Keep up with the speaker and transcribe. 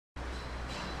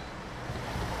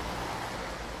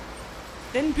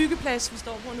Den byggeplads, vi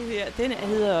står på nu her, den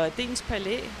hedder Dehns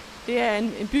Palæ. Det er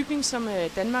en bygning, som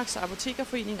Danmarks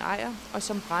Apotekerforening ejer, og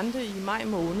som brændte i maj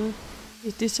måned.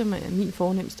 Det, som er min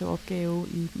fornemste opgave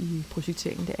i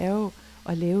projekteringen, det er jo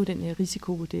at lave den her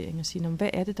risikovurdering og sige, hvad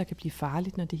er det, der kan blive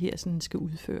farligt, når det her sådan skal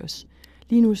udføres.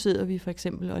 Lige nu sidder vi for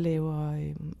eksempel og laver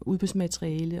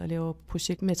udbudsmateriale og laver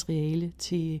projektmateriale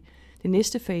til den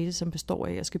næste fase, som består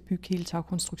af at skal bygge hele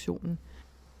tagkonstruktionen.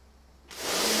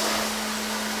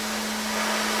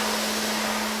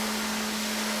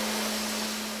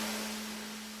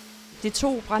 Det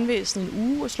tog brandvæsenet en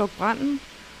uge at slukke branden,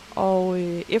 og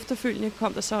efterfølgende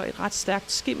kom der så et ret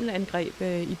stærkt skimmelangreb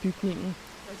i bygningen.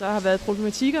 Der har været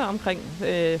problematikker omkring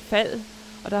fald,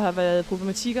 og der har været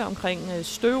problematikker omkring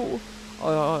støv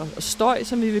og støj,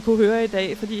 som vi vil kunne høre i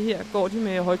dag, fordi her går de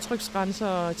med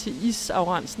højtryksgrænser til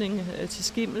isafrensning til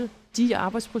skimmel. De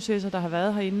arbejdsprocesser, der har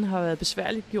været herinde, har været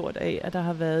besværligt gjort af, at der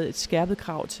har været et skærpet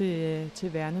krav til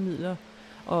værnemidler.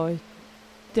 Og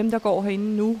dem, der går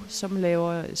herinde nu, som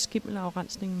laver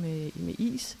skimmelafrensning med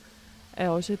is, er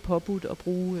også påbudt at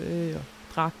bruge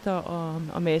dragter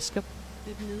og masker.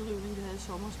 Det er den nedrivning, vi havde i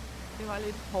sommer. Det var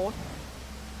lidt hårdt.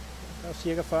 Der er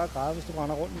cirka 40 grader, hvis du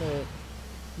render rundt med...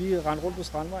 Vi render rundt på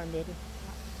Strandvejen med det.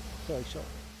 Det er ikke sjovt.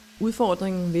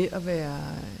 Udfordringen ved at være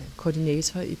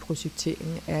koordinator i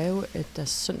projekteringen er jo, at der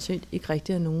sådan set ikke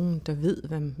rigtig er nogen, der ved,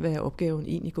 hvad opgaven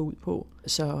egentlig går ud på.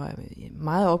 Så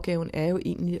meget af opgaven er jo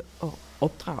egentlig at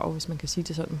opdrage, hvis man kan sige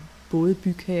det sådan, både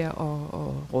bygherrer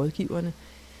og rådgiverne,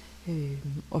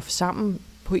 og sammen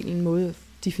på en eller anden måde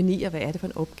definere, hvad er det for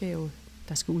en opgave,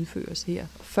 der skal udføres her.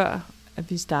 Før at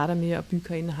vi starter med at bygge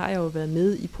herinde, har jeg jo været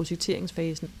med i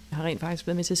projekteringsfasen. Jeg har rent faktisk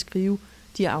været med til at skrive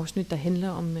de afsnit, der handler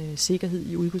om sikkerhed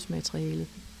i udbudsmaterialet.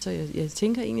 Så jeg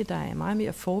tænker egentlig, at der er meget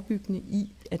mere forebyggende i,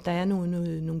 at der er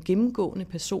nogle gennemgående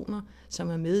personer, som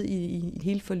er med i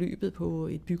hele forløbet på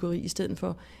et byggeri, i stedet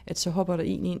for, at så hopper der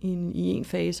en ind i en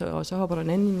fase, og så hopper der en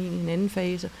anden ind i en anden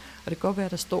fase. Og det kan godt være,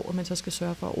 at der står, at man så skal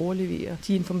sørge for at overlevere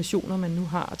de informationer, man nu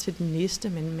har til den næste,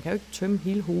 men man kan jo ikke tømme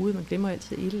hele hovedet, man glemmer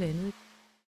altid et eller andet.